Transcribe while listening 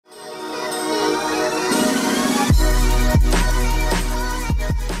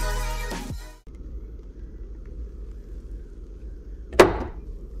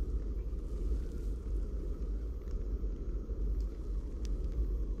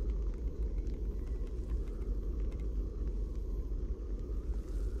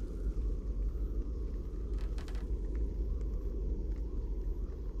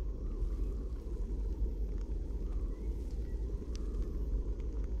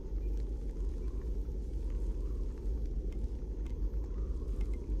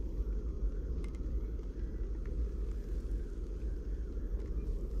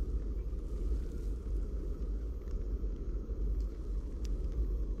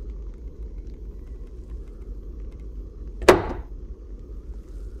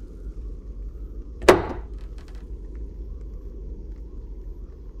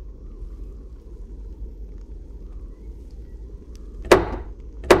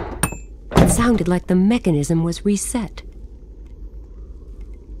sounded like the mechanism was reset.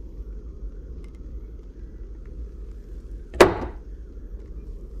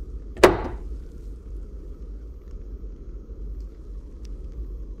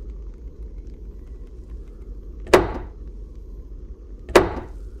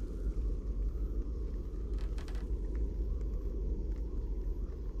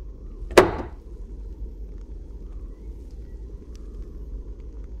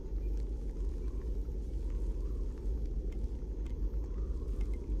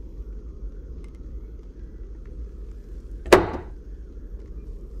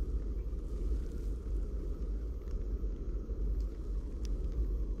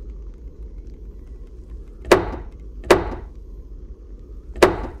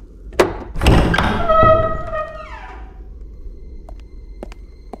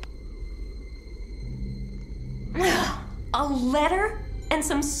 A letter? And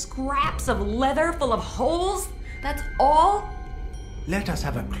some scraps of leather full of holes? That's all? Let us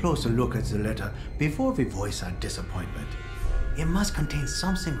have a closer look at the letter before we voice our disappointment. It must contain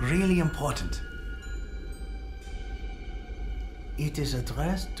something really important. It is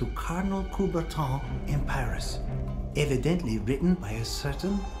addressed to Cardinal Coubertin in Paris, evidently written by a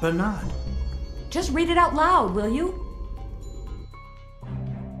certain Bernard. Just read it out loud, will you?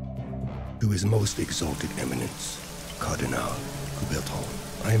 To His Most Exalted Eminence, Cardinal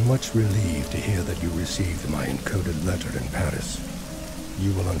Coubertin, I am much relieved to hear that you received my encoded letter in Paris.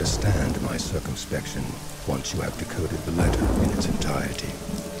 You will understand my circumspection once you have decoded the letter in its entirety.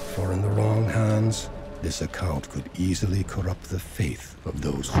 For in the wrong hands, this account could easily corrupt the faith of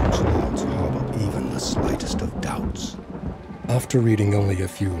those whose hearts harbor even the slightest of doubts. After reading only a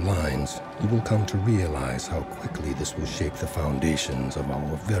few lines, you will come to realize how quickly this will shape the foundations of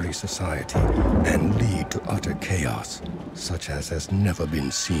our very society and lead to utter chaos, such as has never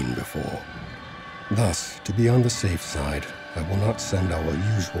been seen before. Thus, to be on the safe side, I will not send our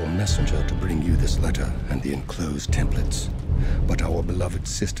usual messenger to bring you this letter and the enclosed templates, but our beloved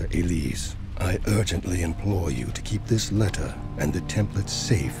sister Elise. I urgently implore you to keep this letter and the templates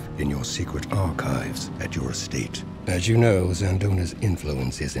safe in your secret archives at your estate. As you know, Zandona's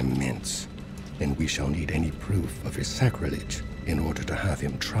influence is immense, and we shall need any proof of his sacrilege in order to have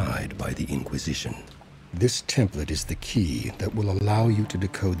him tried by the Inquisition. This template is the key that will allow you to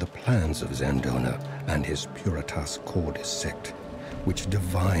decode the plans of Zandona and his Puritas Cordis sect, which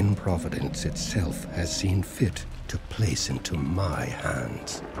divine providence itself has seen fit to place into my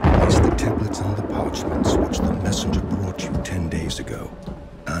hands. Place the templates on the parchments which the messenger brought you 10 days ago,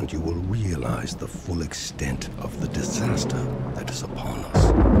 and you will realize the full extent of the disaster that is upon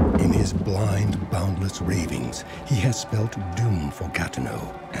us. In his blind, boundless ravings, he has spelt doom for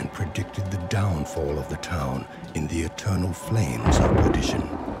Gatineau and predicted the downfall of the town in the eternal flames of perdition.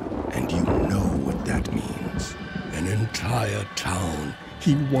 And you know what that means. An entire town.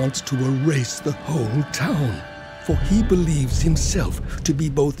 He wants to erase the whole town. For he believes himself to be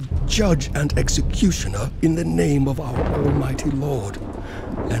both judge and executioner in the name of our Almighty Lord.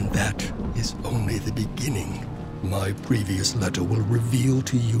 And that is only the beginning. My previous letter will reveal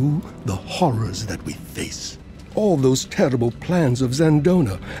to you the horrors that we face. All those terrible plans of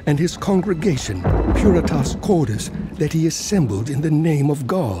Zandona and his congregation, Puritas Cordis, that he assembled in the name of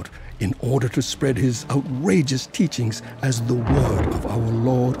God in order to spread his outrageous teachings as the word of our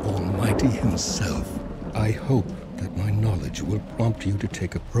Lord Almighty himself. I hope that my knowledge will prompt you to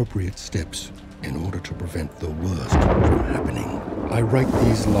take appropriate steps in order to prevent the worst from happening. I write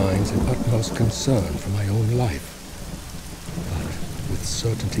these lines in utmost concern for my own life, but with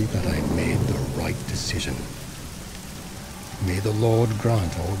certainty that I made the right decision. May the Lord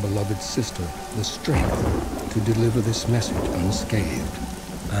grant our beloved sister the strength to deliver this message unscathed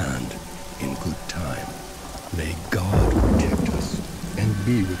and in good time. May God protect us and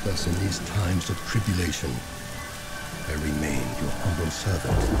be with us in these times of tribulation. I remain your humble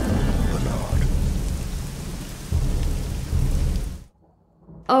servant, Bernard.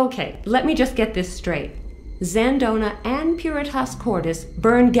 Okay, let me just get this straight. Zandona and Puritas Cordis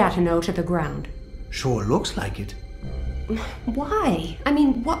burned Gatineau to the ground. Sure looks like it. Why? I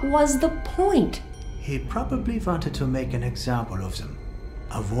mean, what was the point? He probably wanted to make an example of them.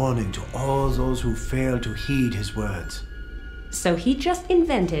 A warning to all those who fail to heed his words. So he just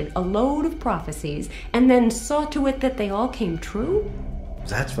invented a load of prophecies and then saw to it that they all came true?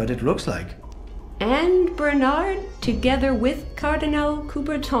 That's what it looks like. And Bernard, together with Cardinal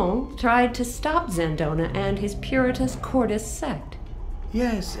Coubertin, tried to stop Zandona and his Puritas Cordis sect.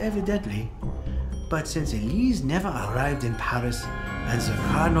 Yes, evidently. But since Elise never arrived in Paris, and the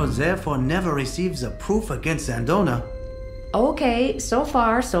Cardinal therefore never receives a proof against Zandona... Okay, so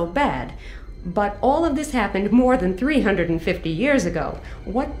far so bad. But all of this happened more than 350 years ago.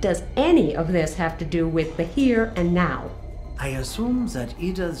 What does any of this have to do with the here and now? I assume that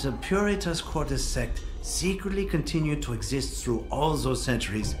either the Puritas Cordis sect secretly continued to exist through all those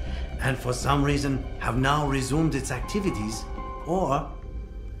centuries, and for some reason have now resumed its activities, or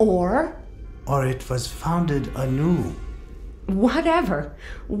it was founded anew. Whatever.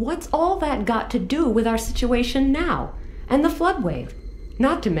 What's all that got to do with our situation now? And the flood wave?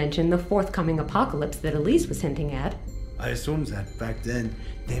 Not to mention the forthcoming apocalypse that Elise was hinting at. I assume that back then,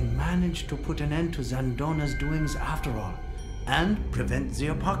 they managed to put an end to Zandona's doings after all, and prevent the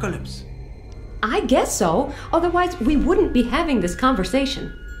apocalypse. I guess so. Otherwise, we wouldn't be having this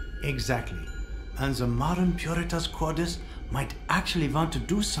conversation. Exactly. And the modern Puritas Cordis might actually want to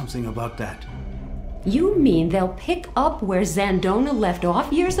do something about that. You mean they'll pick up where Zandona left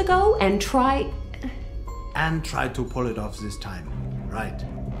off years ago and try... And try to pull it off this time, right?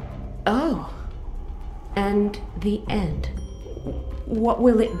 Oh. And the end. What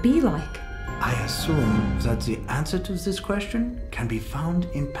will it be like? I assume that the answer to this question can be found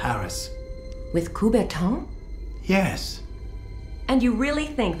in Paris. With Coubertin? Yes. And you really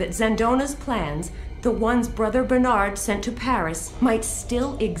think that Zandona's plans, the ones Brother Bernard sent to Paris, might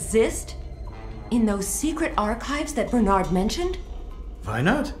still exist? In those secret archives that Bernard mentioned? Why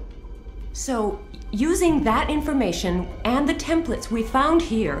not? So, using that information and the templates we found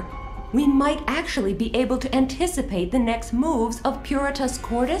here, we might actually be able to anticipate the next moves of Puritas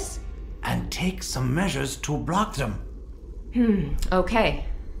Cordis? And take some measures to block them. Okay.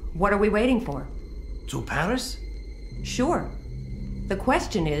 What are we waiting for? To Paris? Sure. The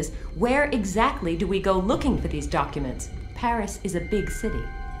question is, where exactly do we go looking for these documents? Paris is a big city.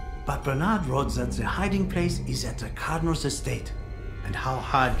 But Bernard wrote that the hiding place is at the Cardinal's estate. And how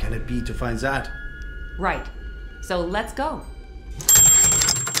hard can it be to find that? Right. So let's go.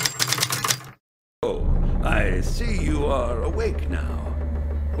 Oh, I see you are awake now.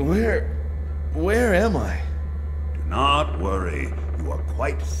 Where am I? Do not worry. You are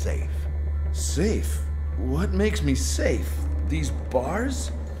quite safe. Safe? What makes me safe? These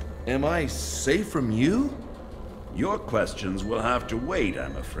bars? Am I safe from you? Your questions will have to wait,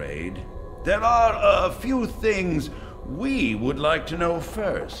 I'm afraid. There are a few things we would like to know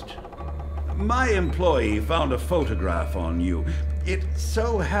first. My employee found a photograph on you. It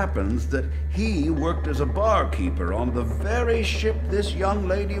so happens that he worked as a barkeeper on the very ship this young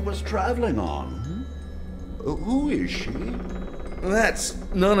lady was traveling on. Who is she? That's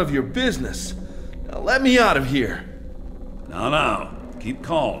none of your business. Now let me out of here. Now, keep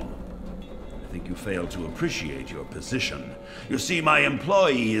calm. I think you fail to appreciate your position. You see, my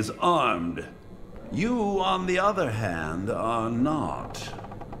employee is armed. You, on the other hand, are not.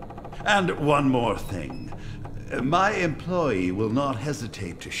 And one more thing. My employee will not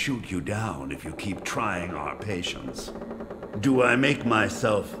hesitate to shoot you down if you keep trying our patience. Do I make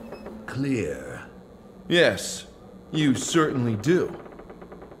myself clear? Yes, you certainly do.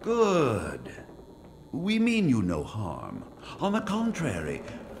 Good. We mean you no harm. On the contrary,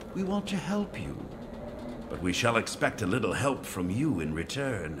 we want to help you. But we shall expect a little help from you in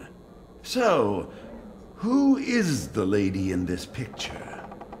return. So, who is the lady in this picture?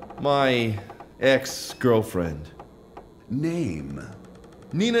 My ex-girlfriend. Name?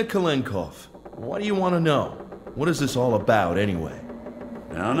 Nina Kalenkow. What do you want to know? What is this all about, anyway?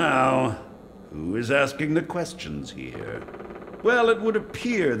 Now, who is asking the questions here? Well, it would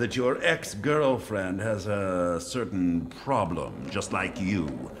appear that your ex-girlfriend has a certain problem, just like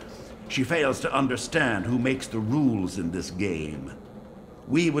you. She fails to understand who makes the rules in this game.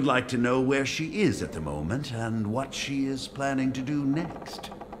 We would like to know where she is at the moment and what she is planning to do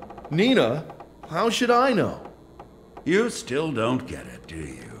next. Nina? How should I know? You still don't get it, do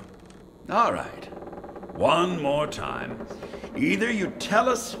you? All right. One more time. Either you tell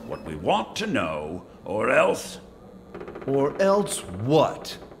us what we want to know, or else... Or else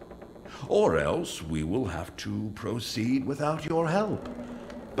what? Or else we will have to proceed without your help.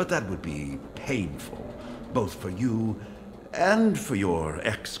 But that would be painful, both for you and for your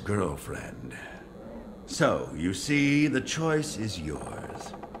ex-girlfriend. So, you see, the choice is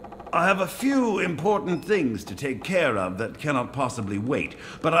yours. I have a few important things to take care of that cannot possibly wait,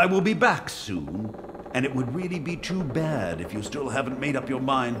 but I will be back soon, and it would really be too bad if you still haven't made up your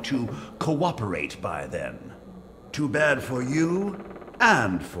mind to cooperate by then. Too bad for you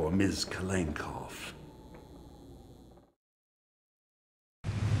and for Ms. Kalenkow.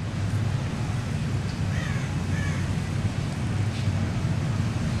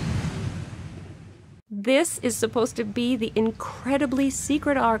 This is supposed to be the incredibly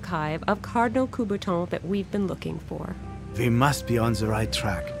secret archive of Cardinal Coubertin that we've been looking for. We must be on the right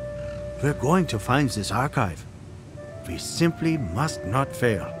track. We're going to find this archive. We simply must not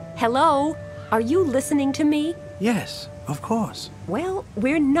fail. Hello? Are you listening to me? Yes, of course. Well,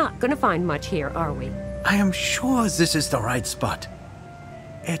 we're not gonna find much here, are we? I am sure this is the right spot.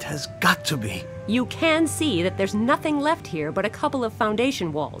 It has got to be. You can see that there's nothing left here but a couple of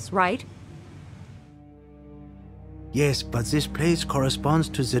foundation walls, right? Yes, but this place corresponds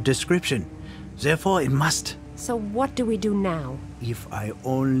to the description. Therefore, it must. So what do we do now? If I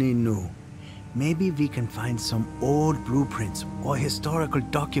only knew. Maybe we can find some old blueprints or historical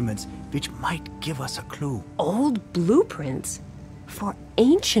documents which might give us a clue. Old blueprints? For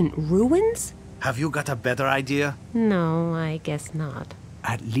ancient ruins? Have you got a better idea? No, I guess not.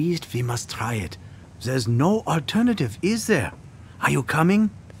 At least we must try it. There's no alternative, is there? Are you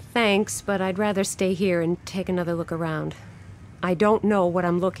coming? Thanks, but I'd rather stay here and take another look around. I don't know what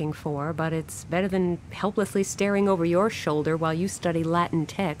I'm looking for, but it's better than helplessly staring over your shoulder while you study Latin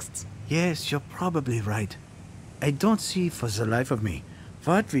texts. Yes, you're probably right. I don't see for the life of me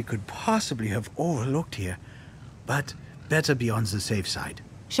what we could possibly have overlooked here, but better be on the safe side.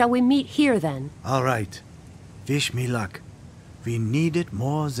 Shall we meet here, then? All right. Wish me luck. We need it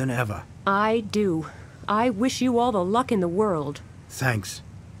more than ever. I do. I wish you all the luck in the world. Thanks.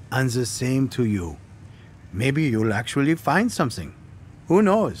 And the same to you. Maybe you'll actually find something. Who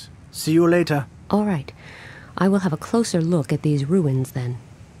knows? See you later. All right. I will have a closer look at these ruins, then.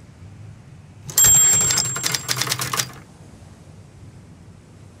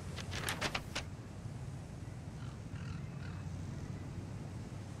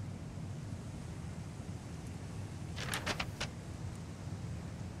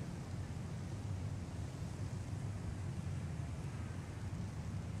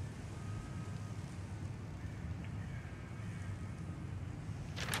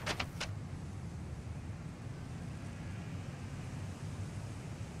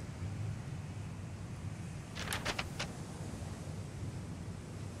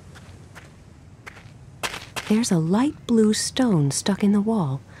 There's a light blue stone stuck in the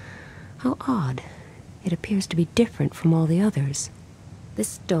wall. How odd. It appears to be different from all the others. This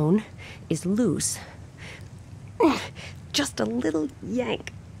stone is loose. Just a little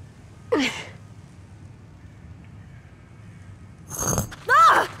yank.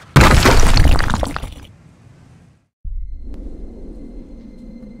 Ah!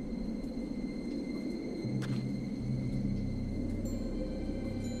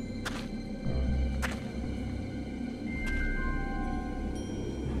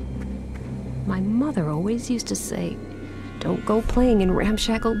 My mother always used to say, "Don't go playing in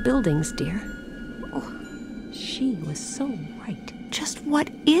ramshackle buildings, dear." Oh, she was so right. Just what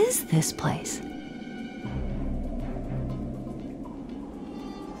is this place?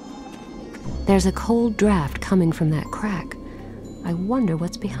 There's a cold draft coming from that crack. I wonder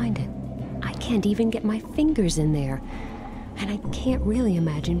what's behind it. I can't even get my fingers in there. And I can't really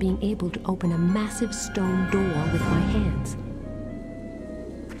imagine being able to open a massive stone door with my hands.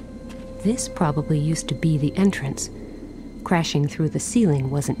 This probably used to be the entrance. Crashing through the ceiling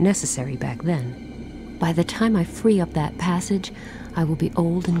wasn't necessary back then. By the time I free up that passage, I will be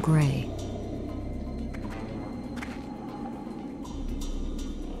old and gray.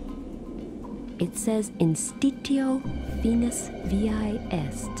 It says Institio Finis Viae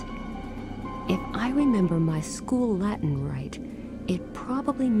Est. If I remember my school Latin right, it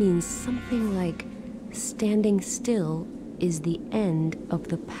probably means something like standing still is the end of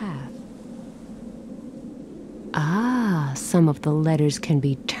the path. Ah, some of the letters can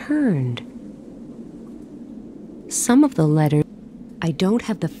be turned. Some of the letters... I don't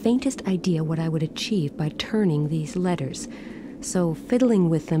have the faintest idea what I would achieve by turning these letters, so fiddling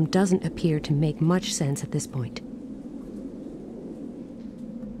with them doesn't appear to make much sense at this point.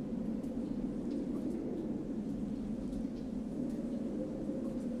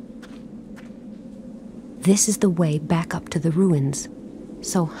 This is the way back up to the ruins.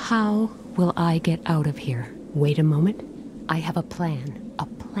 So how will I get out of here? Wait a moment. I have a plan. A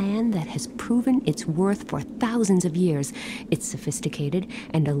plan that has proven its worth for thousands of years. It's sophisticated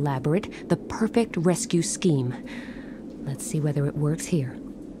and elaborate, the perfect rescue scheme. Let's see whether it works here.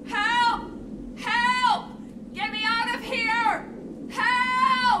 Help! Help! Get me out of here!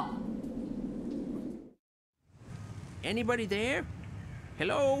 Help! Anybody there?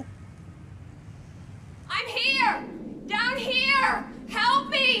 Hello? I'm here! Down here! Help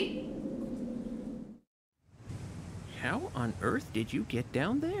me! How on earth did you get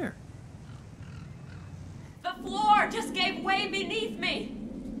down there? The floor just gave way beneath me.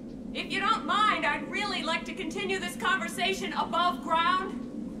 If you don't mind, I'd really like to continue this conversation above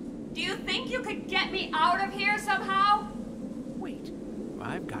ground. Do you think you could get me out of here somehow? Wait,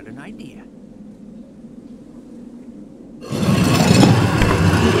 I've got an idea.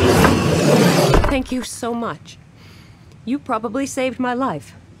 Thank you so much. You probably saved my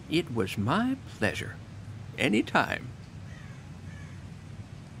life. It was my pleasure. Anytime.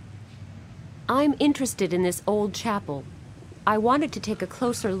 I'm interested in this old chapel. I wanted to take a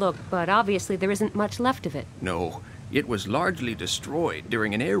closer look, but obviously there isn't much left of it. No, it was largely destroyed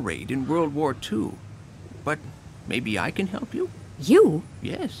during an air raid in World War II. But maybe I can help you? You?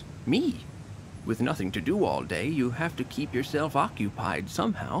 Yes, me. With nothing to do all day, you have to keep yourself occupied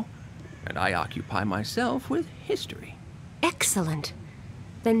somehow. And I occupy myself with history. Excellent.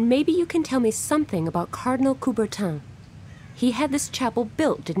 Then maybe you can tell me something about Cardinal Coubertin. He had this chapel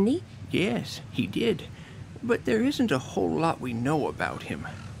built, didn't he? Yes, he did. But there isn't a whole lot we know about him.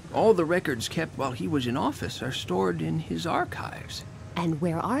 All the records kept while he was in office are stored in his archives. And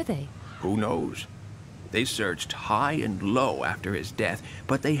where are they? Who knows? They searched high and low after his death,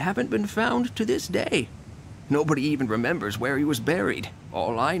 but they haven't been found to this day. Nobody even remembers where he was buried.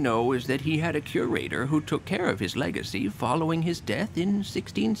 All I know is that he had a curator who took care of his legacy following his death in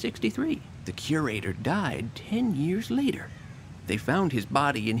 1663. The curator died 10 years later. They found his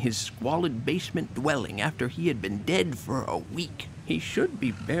body in his squalid basement dwelling after he had been dead for a week. He should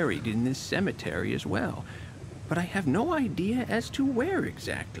be buried in this cemetery as well, but I have no idea as to where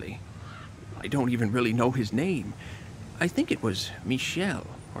exactly. I don't even really know his name. I think it was Michel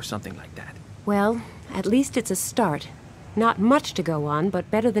or something like that. Well, at least it's a start. Not much to go on,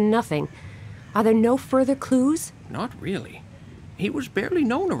 but better than nothing. Are there no further clues? Not really. He was barely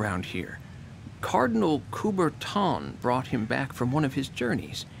known around here. Cardinal Coubertin brought him back from one of his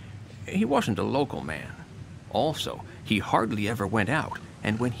journeys. He wasn't a local man. Also, he hardly ever went out,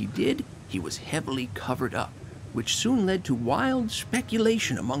 and when he did, he was heavily covered up, which soon led to wild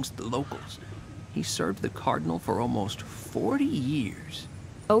speculation amongst the locals. He served the cardinal for almost 40 years.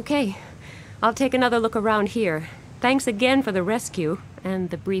 Okay. I'll take another look around here. Thanks again for the rescue and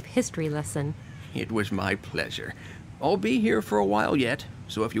the brief history lesson. It was my pleasure. I'll be here for a while yet,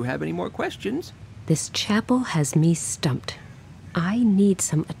 so if you have any more questions... This chapel has me stumped. I need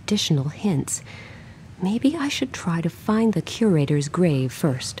some additional hints. Maybe I should try to find the curator's grave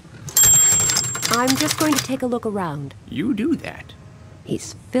first. I'm just going to take a look around. You do that.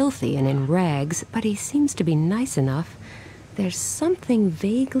 He's filthy and in rags, but he seems to be nice enough. There's something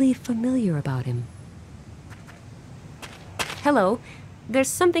vaguely familiar about him. Hello. There's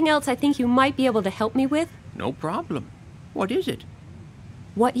something else I think you might be able to help me with. No problem. What is it?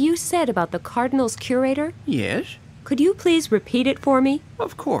 What you said about the Cardinal's curator? Yes? Could you please repeat it for me?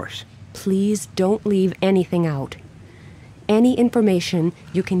 Of course. Please don't leave anything out. Any information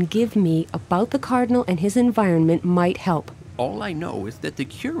you can give me about the Cardinal and his environment might help. All I know is that the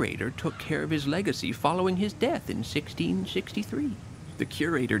curator took care of his legacy following his death in 1663. The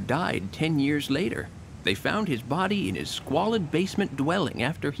curator died 10 years later. They found his body in his squalid basement dwelling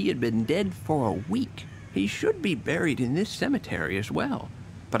after he had been dead for a week. He should be buried in this cemetery as well,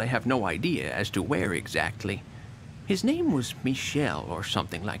 but I have no idea as to where exactly. His name was Michel or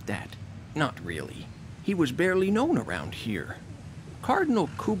something like that. Not really. He was barely known around here. Cardinal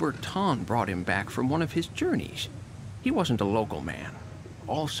Coubertin brought him back from one of his journeys. He wasn't a local man.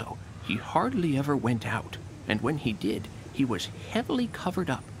 Also, he hardly ever went out, and when he did, he was heavily covered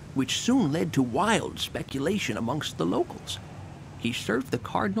up, which soon led to wild speculation amongst the locals. He served the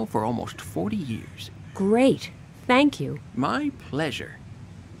cardinal for almost 40 years. Great. Thank you. My pleasure.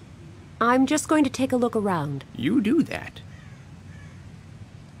 I'm just going to take a look around. You do that.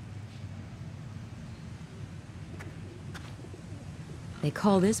 They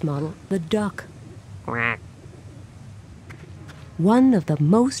call this model the Duck. Quack. One of the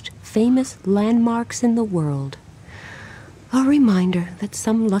most famous landmarks in the world. A reminder that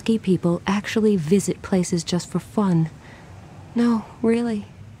some lucky people actually visit places just for fun. No, really.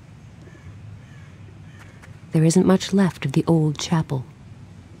 There isn't much left of the old chapel.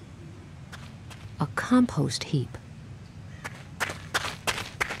 A compost heap.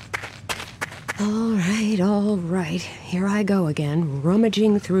 All right. Here I go again,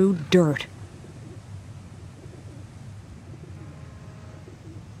 rummaging through dirt.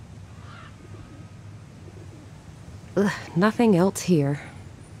 Ugh, nothing else here.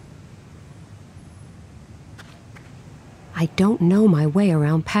 I don't know my way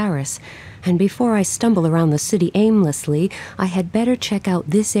around Paris, and before I stumble around the city aimlessly, I had better check out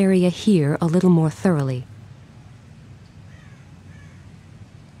this area here a little more thoroughly.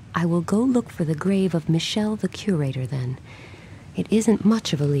 I will go look for the grave of Michel the curator then. It isn't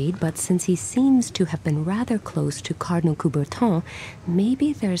much of a lead, but since he seems to have been rather close to Cardinal Coubertin,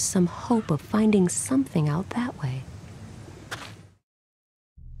 maybe there's some hope of finding something out that way.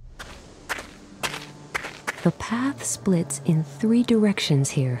 The path splits in 3 directions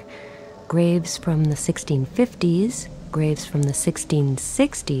here. Graves from the 1650s, graves from the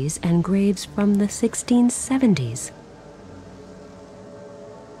 1660s, and graves from the 1670s.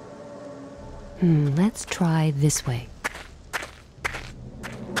 Let's try this way.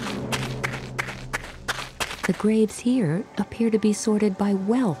 The graves here appear to be sorted by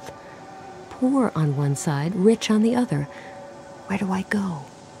wealth. Poor on one side, rich on the other. Where do I go?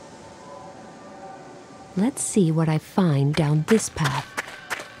 Let's see what I find down this path.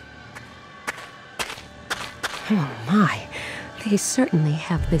 Oh my, they certainly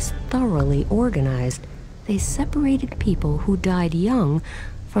have this thoroughly organized. They separated people who died young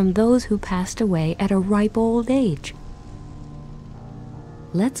from those who passed away at a ripe old age.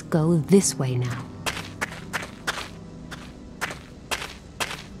 Let's go this way now.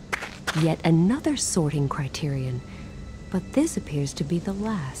 Yet another sorting criterion, but this appears to be the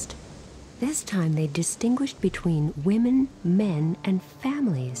last. This time they distinguished between women, men, and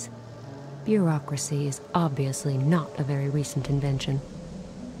families. Bureaucracy is obviously not a very recent invention.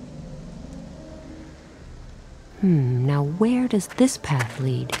 Now where does this path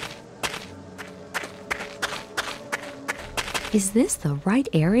lead? Is this the right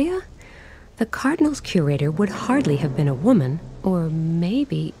area? The Cardinal's curator would hardly have been a woman, or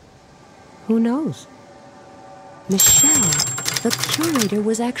maybe, who knows? Michelle, the curator,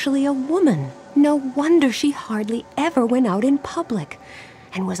 was actually a woman. No wonder she hardly ever went out in public,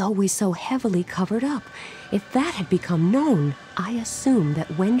 and was always so heavily covered up. If that had become known, I assume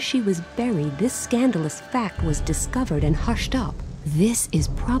that when she was buried, this scandalous fact was discovered and hushed up. This is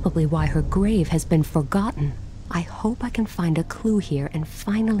probably why her grave has been forgotten. I hope I can find a clue here and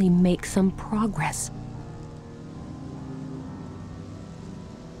finally make some progress.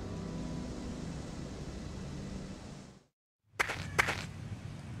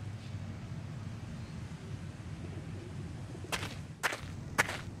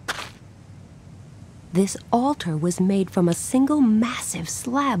 This altar was made from a single massive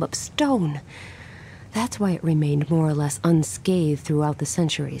slab of stone. That's why it remained more or less unscathed throughout the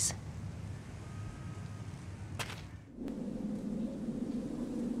centuries.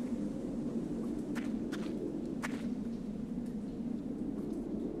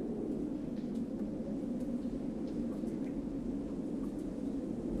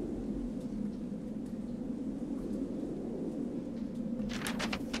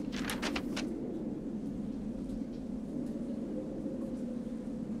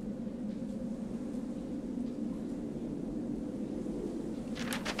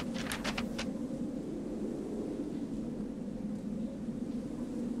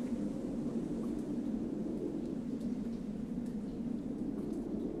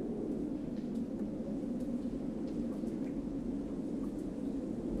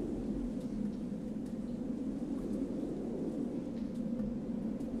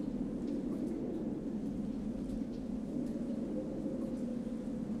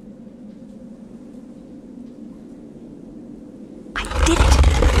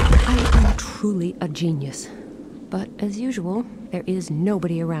 Truly a genius. But as usual, there is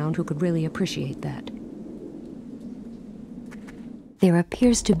nobody around who could really appreciate that. There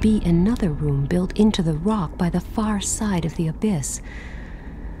appears to be another room built into the rock by the far side of the abyss.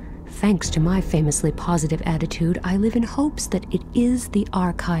 Thanks to my famously positive attitude, I live in hopes that it is the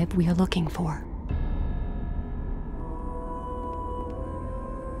archive we are looking for.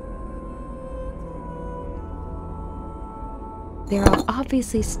 There are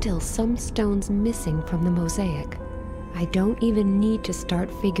obviously still some stones missing from the mosaic. I don't even need to start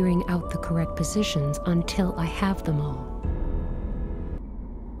figuring out the correct positions until I have them all.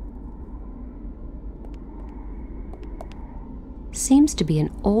 Seems to be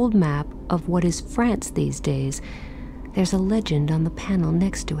an old map of what is France these days. There's a legend on the panel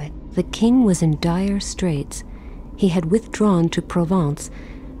next to it. The king was in dire straits. He had withdrawn to Provence,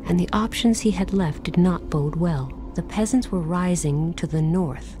 and the options he had left did not bode well. The peasants were rising to the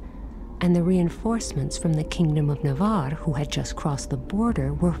north, and the reinforcements from the Kingdom of Navarre, who had just crossed the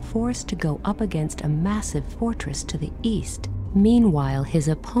border, were forced to go up against a massive fortress to the east. Meanwhile, his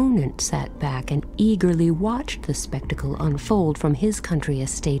opponent sat back and eagerly watched the spectacle unfold from his country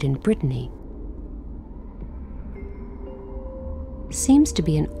estate in Brittany. Seems to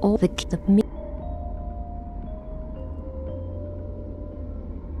be an old...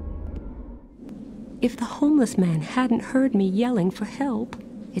 If the homeless man hadn't heard me yelling for help,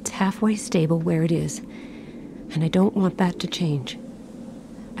 it's halfway stable where it is, and I don't want that to change.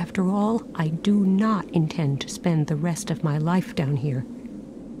 After all, I do not intend to spend the rest of my life down here.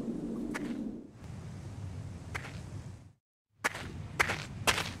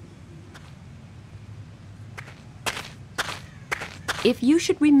 If you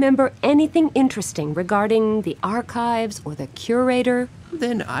should remember anything interesting regarding the archives or the curator...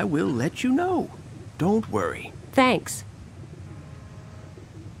 Then I will let you know. Don't worry. Thanks.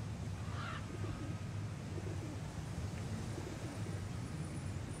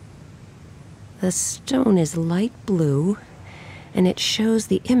 The stone is light blue, and it shows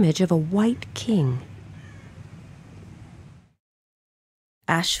the image of a white king.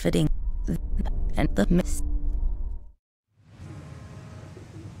 Ashfording and the mist.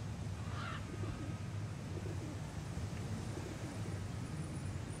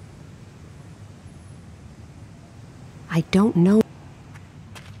 I don't know.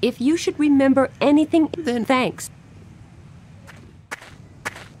 If you should remember anything, then thanks.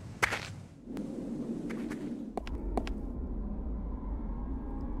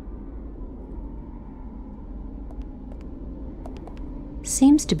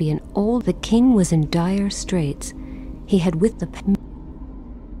 Seems to be an old... The king was in dire straits. He had with the...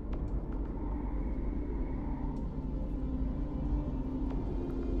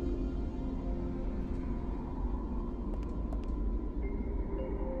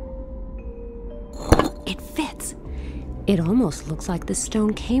 It fits. It almost looks like the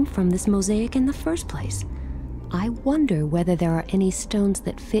stone came from this mosaic in the first place. I wonder whether there are any stones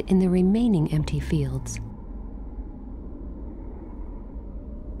that fit in the remaining empty fields.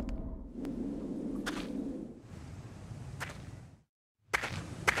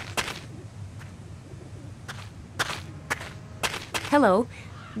 Hello.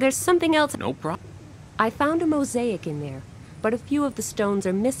 There's something else. No problem. I found a mosaic in there, but a few of the stones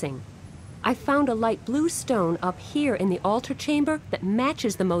are missing. I found a light blue stone up here in the altar chamber that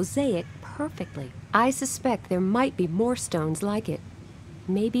matches the mosaic perfectly. I suspect there might be more stones like it.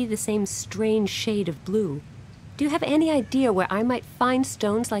 Maybe the same strange shade of blue. Do you have any idea where I might find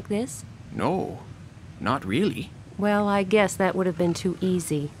stones like this? No, not really. Well, I guess that would have been too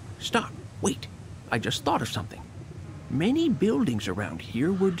easy. Stop. Wait. I just thought of something. Many buildings around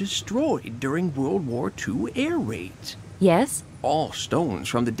here were destroyed during World War II air raids. Yes? All stones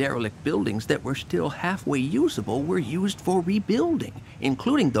from the derelict buildings that were still halfway usable were used for rebuilding,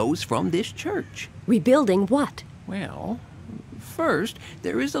 including those from this church. Rebuilding what? Well, first,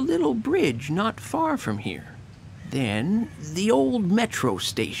 there is a little bridge not far from here. Then, the old metro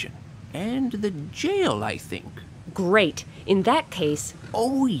station. And the jail, I think. Great. In that case...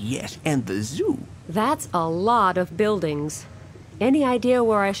 Oh, yes, and the zoo. That's a lot of buildings. Any idea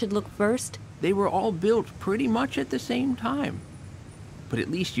where I should look first? They were all built pretty much at the same time. But at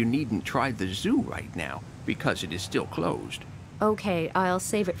least you needn't try the zoo right now, because it is still closed. Okay, I'll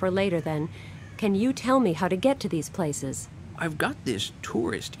save it for later then. Can you tell me how to get to these places? I've got this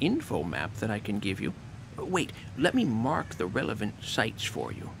tourist info map that I can give you. Wait, let me mark the relevant sites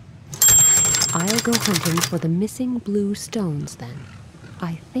for you. I'll go hunting for the missing blue stones then.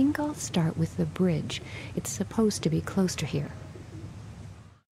 I think I'll start with the bridge. It's supposed to be close to here.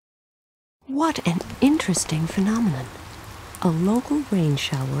 What an interesting phenomenon. A local rain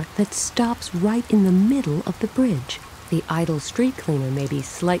shower that stops right in the middle of the bridge. The idle street cleaner may be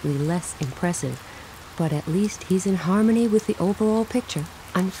slightly less impressive, but at least he's in harmony with the overall picture.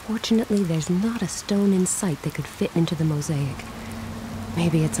 Unfortunately, there's not a stone in sight that could fit into the mosaic.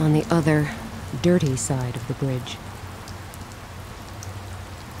 Maybe it's on the other, dirty side of the bridge.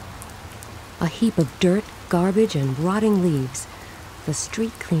 A heap of dirt, garbage, and rotting leaves. The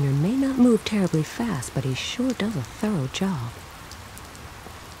street cleaner may not move terribly fast, but he sure does a thorough job.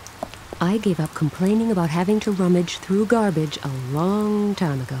 I gave up complaining about having to rummage through garbage a long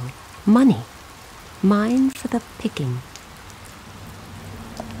time ago. Money. Mine for the picking.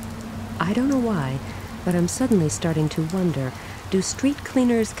 I don't know why, but I'm suddenly starting to wonder, do street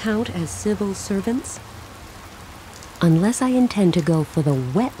cleaners count as civil servants? Unless I intend to go for the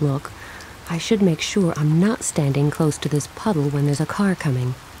wet look, I should make sure I'm not standing close to this puddle when there's a car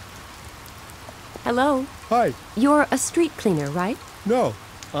coming. Hello? Hi. You're a street cleaner, right? No,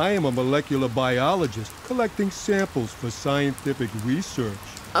 I am a molecular biologist collecting samples for scientific research.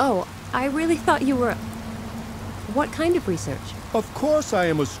 Oh, I really thought you were... What kind of research? Of course I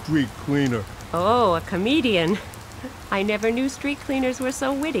am a street cleaner. Oh, a comedian. I never knew street cleaners were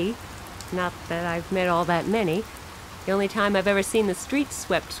so witty. Not that I've met all that many. The only time I've ever seen the streets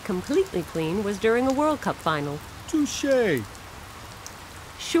swept completely clean was during a World Cup final. Touché.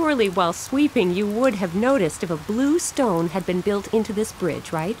 Surely while sweeping you would have noticed if a blue stone had been built into this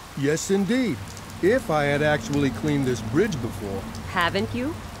bridge, right? Yes, indeed. If I had actually cleaned this bridge before. Haven't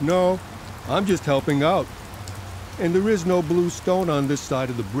you? No, I'm just helping out. And there is no blue stone on this side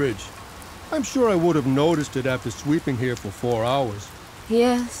of the bridge. I'm sure I would have noticed it after sweeping here for 4 hours.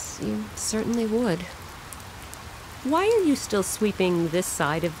 Yes, you certainly would. Why are you still sweeping this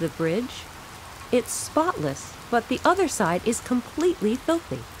side of the bridge? It's spotless, but the other side is completely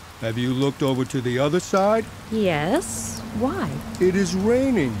filthy. Have you looked over to the other side? Yes. Why? It is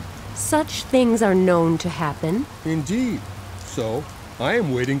raining. Such things are known to happen. Indeed. So, I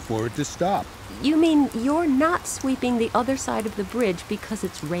am waiting for it to stop. You mean you're not sweeping the other side of the bridge because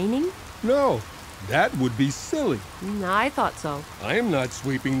it's raining? No, that would be silly. I thought so. I am not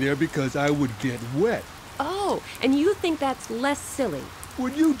sweeping there because I would get wet. Oh, and you think that's less silly?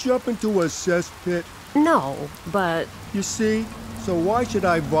 Would you jump into a cesspit? No, but... You see, so why should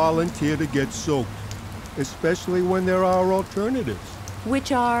I volunteer to get soaked? Especially when there are alternatives.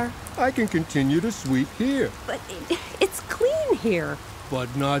 Which are? I can continue to sweep here. But it's clean here.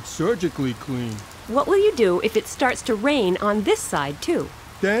 But not surgically clean. What will you do if it starts to rain on this side, too?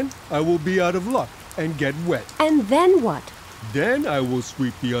 Then I will be out of luck and get wet. And then what? Then I will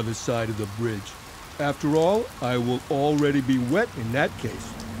sweep the other side of the bridge. After all, I will already be wet in that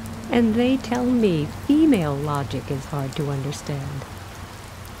case. And they tell me female logic is hard to understand.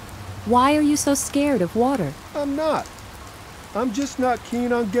 Why are you so scared of water? I'm not. I'm just not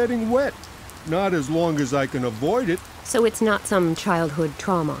keen on getting wet. Not as long as I can avoid it. So it's not some childhood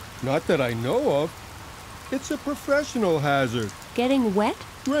trauma? Not that I know of. It's a professional hazard. Getting wet?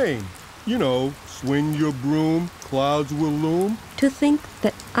 Rain. You know, swing your broom, clouds will loom. To think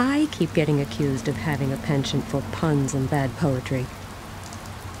that I keep getting accused of having a penchant for puns and bad poetry.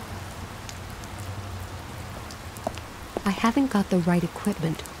 I haven't got the right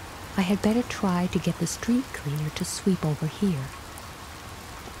equipment. I had better try to get the street cleaner to sweep over here.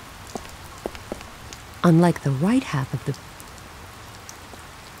 Unlike the right half of the...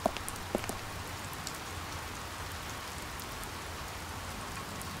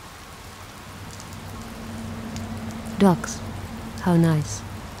 Ducks. How nice.